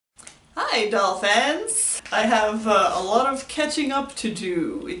Hi doll fans! I have a lot of catching up to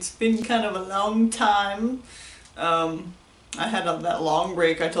do. It's been kind of a long time. I had that long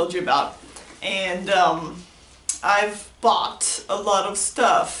break I told you about, and I've bought a lot of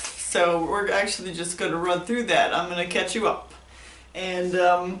stuff, so we're actually just going to run through that. I'm going to catch you up. And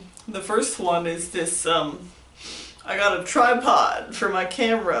the first one is this, I got a tripod for my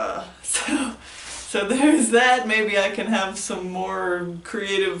camera, so there's that. Maybe I can have some more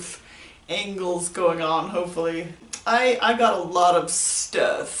creative angles going on, hopefully. I got a lot of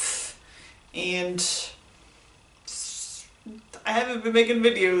stuff, and I haven't been making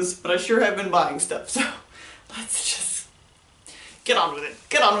videos, but I sure have been buying stuff, so let's just get on with it.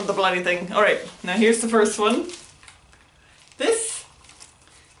 Get on with the bloody thing. Alright, now here's the first one. This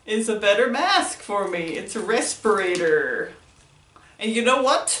is a better mask for me. It's a respirator. And you know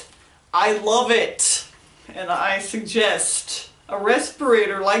what? I love it. And I suggest a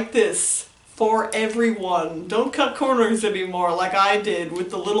respirator like this for everyone. Don't cut corners anymore like I did with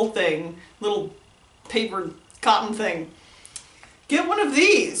the little thing, little paper cotton thing. Get one of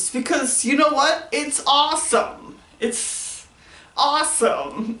these because you know what? It's awesome. It's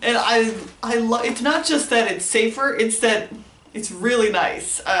awesome. And I love, it's not just that it's safer, it's that it's really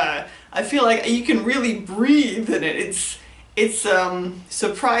nice. I feel like you can really breathe in it. It's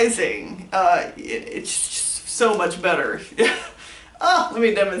surprising. It's just so much better. Oh, let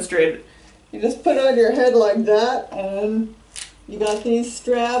me demonstrate it. You just put it on your head like that, and you got these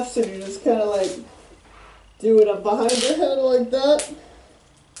straps, and you just kind of like do it up behind your head like that.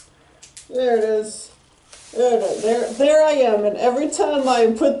 There it is. There it is. There I am, and every time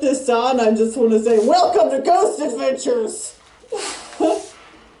I put this on, I just want to say, "Welcome to Ghost Adventures!"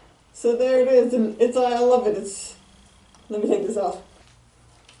 So there it is, and I love it. Let me take this off.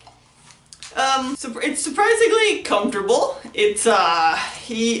 It's surprisingly comfortable. It's, I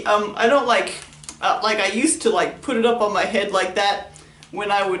don't like I used to like put it up on my head like that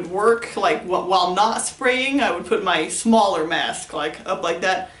when I would work, like while not spraying. I would put my smaller mask like up like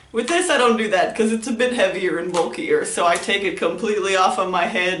that. With this I don't do that because it's a bit heavier and bulkier, so I take it completely off of my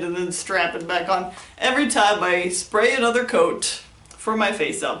head and then strap it back on every time I spray another coat for my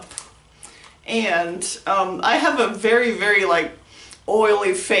face up. And I have a very, very like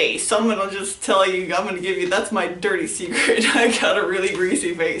oily face. So I'm gonna just tell you, I'm gonna give you, that's my dirty secret. I got a really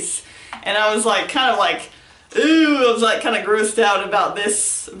greasy face. And I was like, kind of like, ooh, I was like kind of grossed out about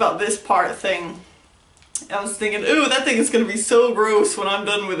this part thing. I was thinking, ooh, that thing is gonna be so gross when I'm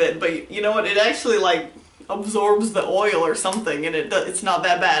done with it. But you know what, it actually like absorbs the oil or something, and it's not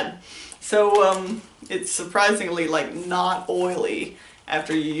that bad. So it's surprisingly like not oily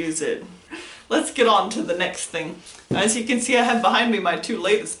after you use it. Let's get on to the next thing. As you can see, I have behind me my two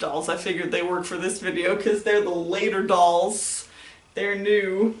latest dolls. I figured they work for this video because they're the later dolls. They're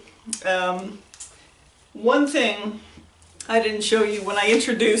new. One thing I didn't show you when I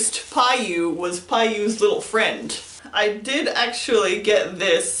introduced Payu was Payu's little friend. I did actually get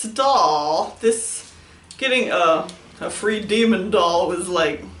this doll. Getting a free demon doll was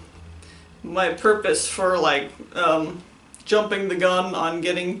like my purpose for like jumping the gun on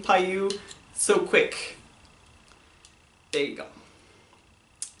getting Payu so quick. There you go.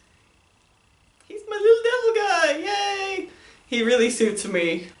 He's my little devil guy, yay! He really suits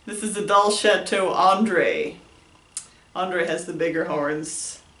me. This is the Doll Chateau Andre. Andre has the bigger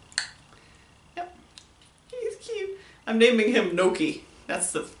horns. Yep, he's cute. I'm naming him Noki.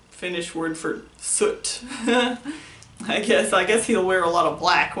 That's the Finnish word for soot. I guess he'll wear a lot of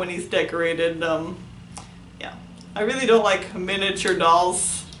black when he's decorated. Yeah, I really don't like miniature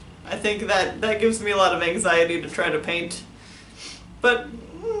dolls. I think that gives me a lot of anxiety to try to paint. But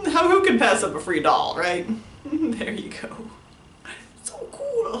who can pass up a free doll, right? There you go. So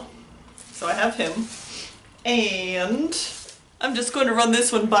cool. So I have him. And I'm just going to run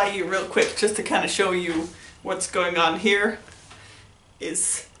this one by you real quick just to kind of show you what's going on here.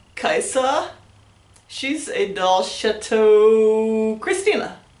 Is Kaisa. She's a Doll Chateau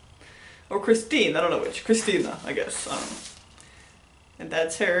Christina. Or Christine, I don't know which. Christina, I guess. And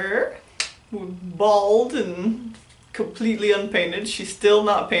that's her. Bald and completely unpainted. She's still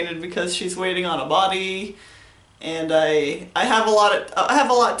not painted because she's waiting on a body. And I have a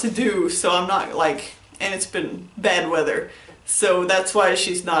lot to do, so I'm not like, and it's been bad weather. So that's why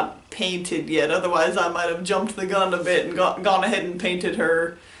she's not painted yet. Otherwise I might have jumped the gun a bit and gone ahead and painted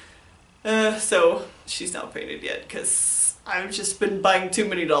her. So she's not painted yet because I've just been buying too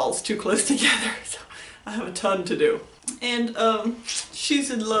many dolls too close together. So I have a ton to do. And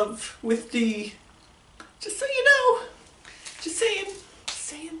she's in love with D. Just so you know. Just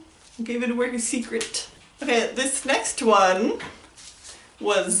saying. I gave it away a secret. Okay, this next one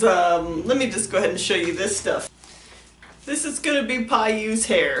was, let me just go ahead and show you this stuff. This is gonna be Payu's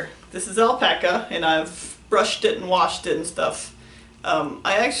hair. This is alpaca, and I've brushed it and washed it and stuff.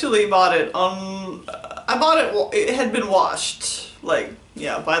 I actually bought it on, it had been washed, like,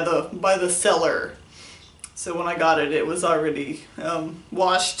 yeah, by the seller. So when I got it, it was already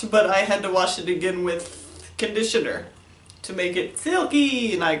washed, but I had to wash it again with conditioner to make it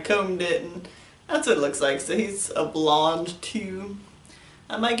silky, and I combed it, and that's what it looks like. So he's a blonde too.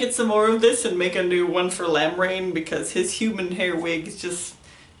 I might get some more of this and make a new one for Lamrain because his human hair wig is just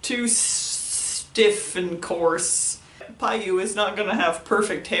too stiff and coarse. Payu is not gonna have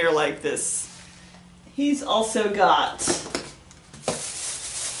perfect hair like this. He's also got,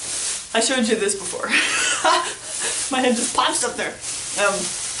 I showed you this before. My head just popped up there.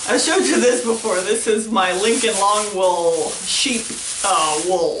 I showed you this before. This is my Lincoln long wool sheep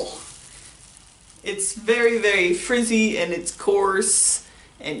wool. It's very, very frizzy, and it's coarse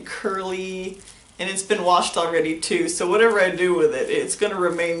and curly, and it's been washed already too, so whatever I do with it, it's going to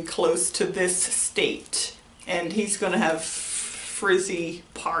remain close to this state. And he's going to have frizzy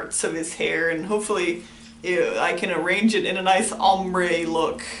parts of his hair, and hopefully I can arrange it in a nice ombre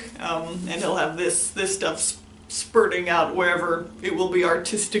look, and he'll have this stuff spurting out wherever it will be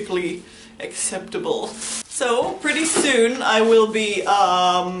artistically acceptable. So pretty soon I will be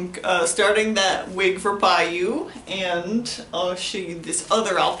starting that wig for Payu, and I'll show you this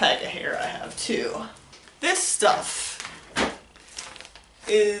other alpaca hair I have too. This stuff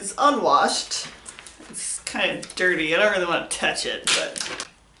is unwashed. It's kind of dirty. I don't really want to touch it, but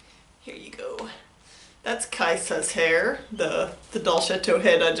here you go. That's Kaisa's hair, the Doll Chateau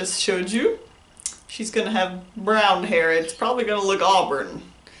head I just showed you. She's gonna have brown hair. It's probably gonna look auburn.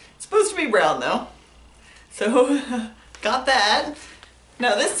 It's supposed to be brown though. So, got that.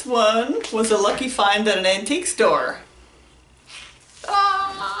 Now this one was a lucky find at an antique store.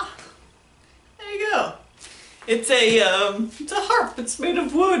 Ah! There you go. It's a harp. It's made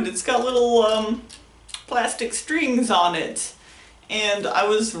of wood. It's got little plastic strings on it. And I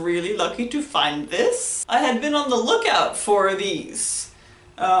was really lucky to find this. I had been on the lookout for these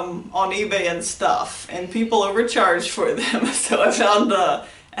on eBay and stuff, and people overcharged for them. So I found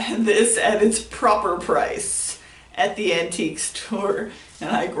this at its proper price at the antique store,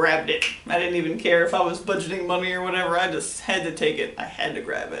 and I grabbed it. I didn't even care if I was budgeting money or whatever. I just had to take it. I had to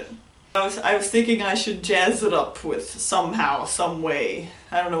grab it. I was thinking I should jazz it up with somehow, some way.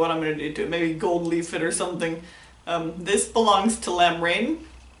 I don't know what I'm going to do to it. Maybe gold leaf it or something. This belongs to Lamrain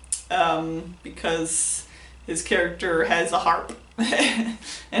because his character has a harp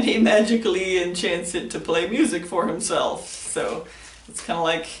and he magically enchants it to play music for himself. So it's kind of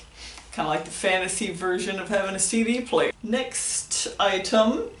like the fantasy version of having a CD player. Next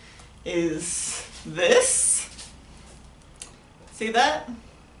item is this. See that?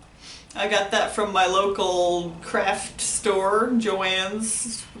 I got that from my local craft store,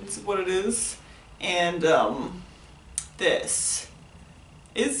 Joann's is what it is. And this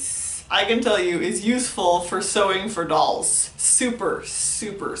is, I can tell you, is useful for sewing for dolls. Super,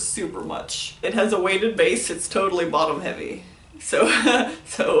 super, super much. It has a weighted base. It's totally bottom heavy. So,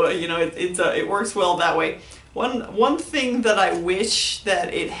 you know, it works well that way. One thing that I wish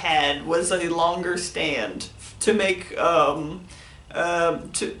that it had was a longer stand to make to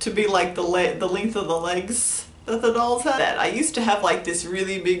be like the length of the legs that the dolls have. I used to have like this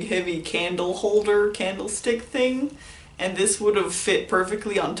really big heavy candle holder, candlestick thing, and this would have fit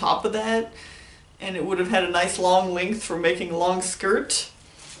perfectly on top of that, and it would have had a nice long length for making a long skirt,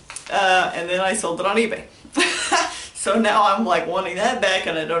 and then I sold it on eBay. So now I'm like wanting that back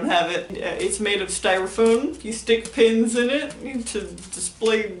and I don't have it. It's made of styrofoam. You stick pins in it to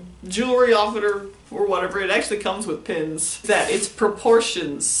display jewelry off it or whatever. It actually comes with pins. That its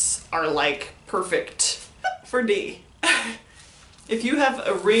proportions are like perfect for D. If you have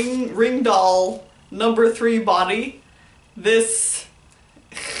a ring doll number 3 body, this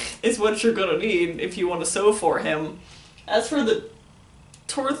is what you're gonna need if you want to sew for him. As for the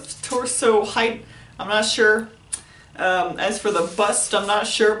torso height, I'm not sure. As for the bust, I'm not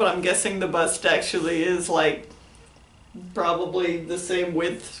sure, but I'm guessing the bust actually is like probably the same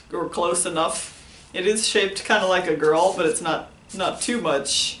width or close enough. It is shaped kind of like a girl, but it's not too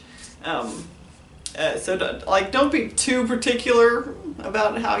much. So don't be too particular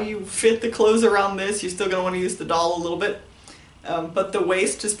about how you fit the clothes around this. You're still going to want to use the doll a little bit. But the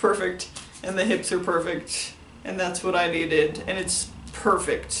waist is perfect and the hips are perfect, and that's what I needed, and it's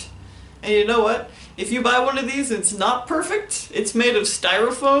perfect. And you know what? If you buy one of these, it's not perfect. It's made of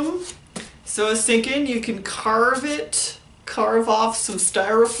styrofoam. So I was thinking you can carve off some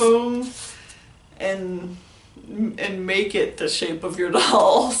styrofoam and and make it the shape of your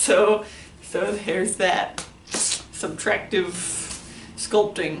doll. So there's that. Subtractive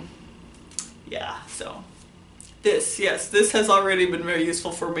sculpting. Yeah, so this, yes, this has already been very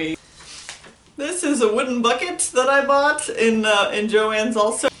useful for me. This is a wooden bucket that I bought in Joann's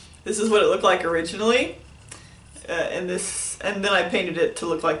also. This is what it looked like originally. And then I painted it to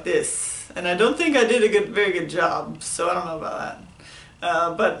look like this. And I don't think I did a very good job, so I don't know about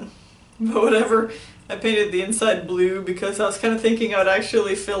that. But whatever. I painted the inside blue because I was kind of thinking I would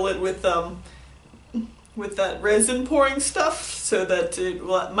actually fill it with that resin pouring stuff so that it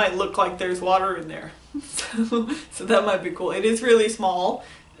might look like there's water in there. So that might be cool. It is really small.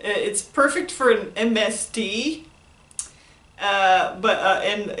 It's perfect for an MSD, and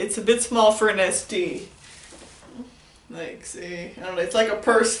it's a bit small for an SD. Like, see, I don't know, it's like a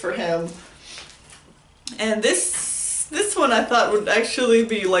purse for him. And this one I thought would actually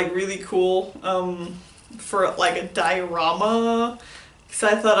be like really cool for like a diorama. Because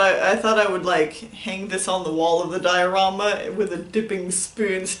I thought I would like hang this on the wall of the diorama with a dipping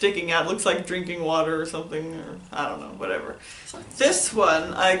spoon sticking out. Looks like drinking water or something, or I don't know, whatever. This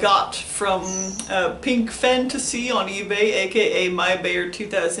one I got from Pink Fantasy on eBay, aka My Bear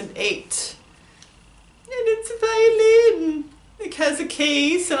 2008. And it's a violin. It has a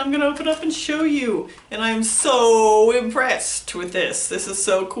case, and I'm gonna open up and show you. And I'm so impressed with this. This is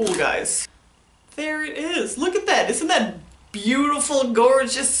so cool, guys. There it is. Look at that. Isn't that beautiful,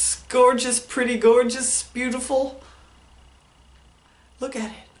 gorgeous, gorgeous, pretty, gorgeous, beautiful? Look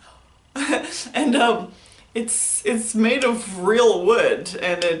at it. And it's made of real wood,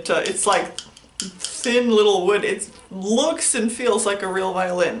 and it's like thin little wood. It looks and feels like a real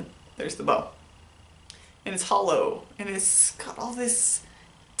violin. There's the bow. And it's hollow, and it's got all this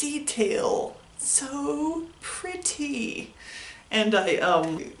detail. So pretty. And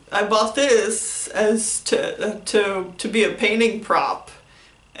I bought this as to be a painting prop,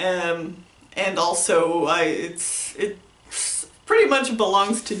 and also it pretty much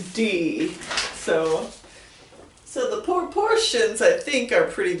belongs to D. So the proportions I think are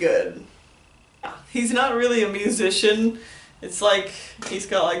pretty good. He's not really a musician. It's like he's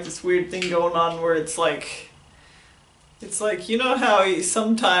got like this weird thing going on where it's like you know how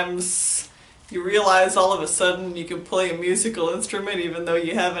sometimes you realize all of a sudden you can play a musical instrument even though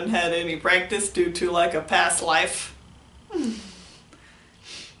you haven't had any practice due to like a past life?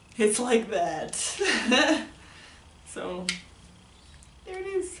 It's like that. So there it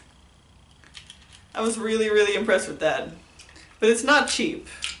is. I was really, really impressed with that. But it's not cheap.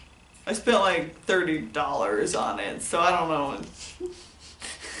 I spent like $30 on it, so I don't know.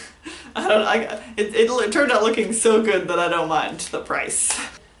 It turned out looking so good that I don't mind the price.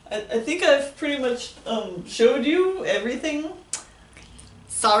 I think I've pretty much showed you everything.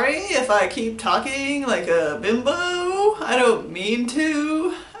 Sorry if I keep talking like a bimbo. I don't mean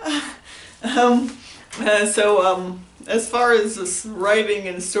to. As far as this writing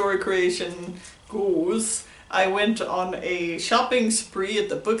and story creation goes, I went on a shopping spree at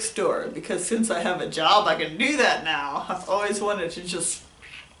the bookstore because since I have a job I can do that now. I've always wanted to just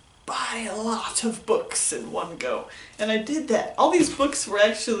buy a lot of books in one go. And I did that. All these books were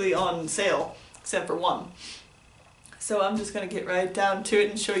actually on sale, except for one. So I'm just going to get right down to it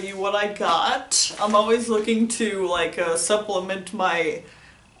and show you what I got. I'm always looking to like supplement my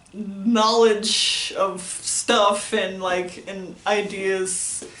knowledge of stuff and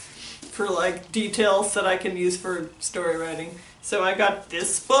ideas for like details that I can use for story writing. So I got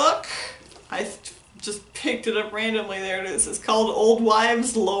this book. I just picked it up randomly. There it is. It's called Old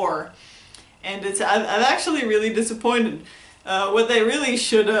Wives' Lore. And I'm actually really disappointed. What they really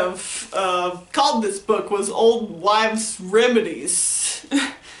should have called this book was Old Wives' Remedies.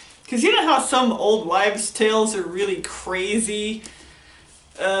 Because you know how some old wives' tales are really crazy?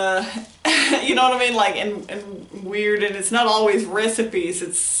 You know what I mean? Like, and weird, and it's not always recipes.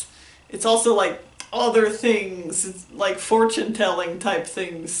 It's also like other things. It's like fortune-telling type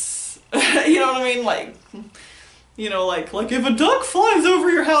things. You know what I mean? Like, you know, like if a duck flies over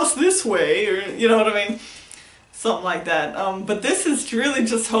your house this way, or you know what I mean? Something like that. But this is really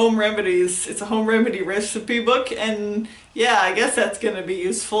just home remedies. It's a home remedy recipe book, and yeah, I guess that's gonna be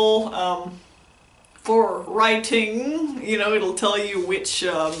useful for writing. You know, it'll tell you which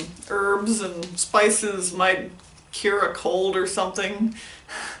herbs and spices might cure a cold or something.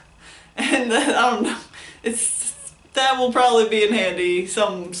 And I don't know. That will probably be in handy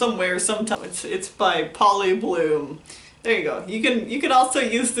somewhere sometime. It's by Polly Bloom. There you go. You can also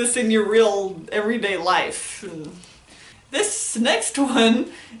use this in your real everyday life. And this next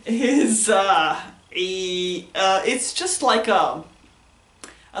one is it's just like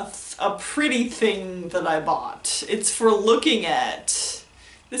a pretty thing that I bought. It's for looking at.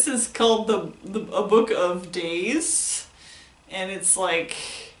 This is called a book of days, and it's like,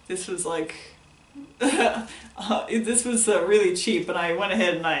 this was like, this was really cheap, and I went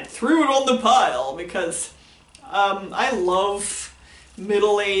ahead and I threw it on the pile because I love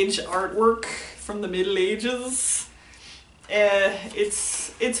middle-age artwork from the Middle Ages.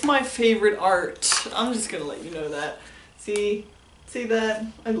 It's my favorite art. I'm just gonna let you know that. See that?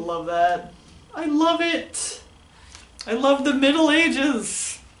 I love that. I love it. I love the Middle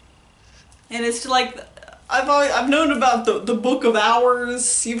Ages. And it's like, I've known about the Book of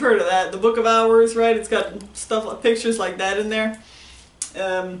Hours. You've heard of that, the Book of Hours, right? It's got stuff, pictures like that in there.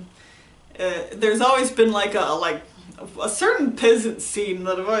 There's always been like a certain peasant scene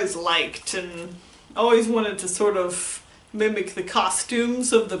that I've always liked, and always wanted to sort of mimic the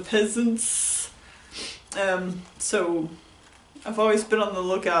costumes of the peasants. So I've always been on the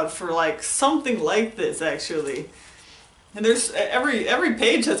lookout for like something like this, actually. And there's every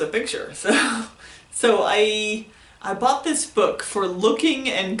page has a picture. So I bought this book for looking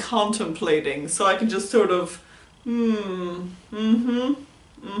and contemplating, so I can just sort of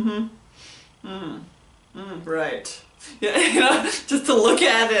right. Yeah, you know, just to look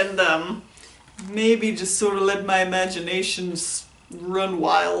at and maybe just sort of let my imaginations run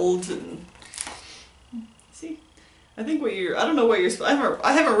wild and see. I think I don't know what you're.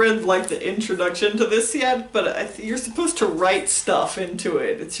 I haven't read like the introduction to this yet, but you're supposed to write stuff into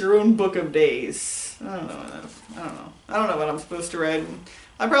it. It's your own book of days. I don't know what I'm supposed to write.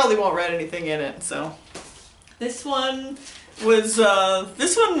 I probably won't write anything in it. So this one was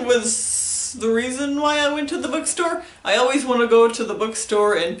the reason why I went to the bookstore. I always want to go to the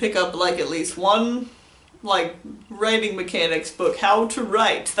bookstore and pick up like at least one like writing mechanics book, how to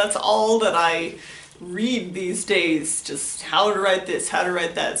write. That's all that I read these days, just how to write this, how to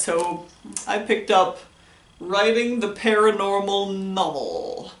write that. So I picked up Writing the Paranormal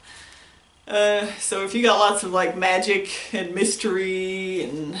Novel. So if you got lots of like magic and mystery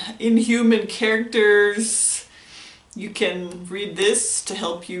and inhuman characters, you can read this to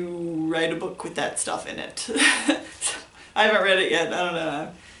help you write a book with that stuff in it. I haven't read it yet, I don't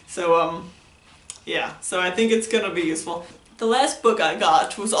know. So yeah, so I think it's gonna be useful. The last book I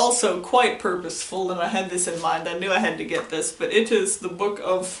got was also quite purposeful, and I had this in mind. I knew I had to get this, but it is the Book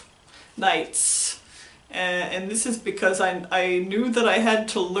of Nights. And this is because I knew that I had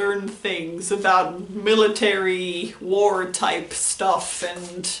to learn things about military war type stuff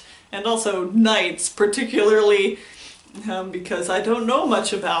and also knights particularly, because I don't know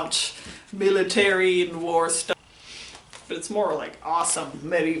much about military and war stuff. But it's more like awesome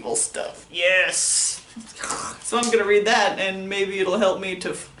medieval stuff. Yes! So I'm gonna read that, and maybe it'll help me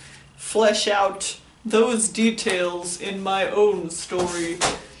to flesh out those details in my own story.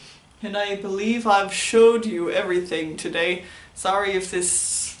 And I believe I've showed you everything today. Sorry if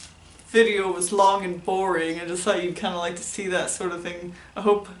this video was long and boring. I just thought you'd kind of like to see that sort of thing. I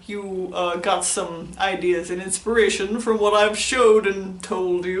hope you got some ideas and inspiration from what I've showed and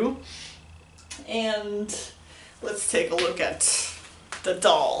told you. And let's take a look at the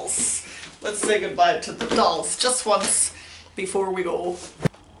dolls. Let's say goodbye to the dolls just once before we go.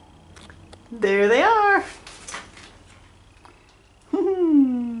 There they are!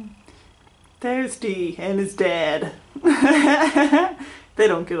 There's Dee and his dad. They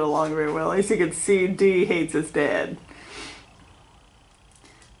don't get along very well. As you can see, Dee hates his dad.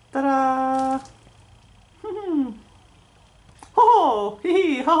 Ta-da! Ho-ho!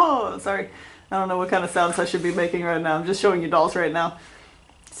 Hee-hee! Ho-ho! Sorry. I don't know what kind of sounds I should be making right now. I'm just showing you dolls right now.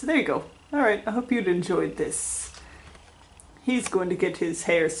 So there you go. Alright, I hope you'd enjoyed this. He's going to get his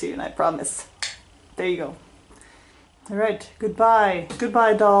hair soon, I promise. There you go. Alright, goodbye.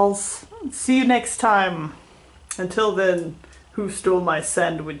 Goodbye, dolls. See you next time. Until then, who stole my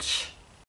sandwich?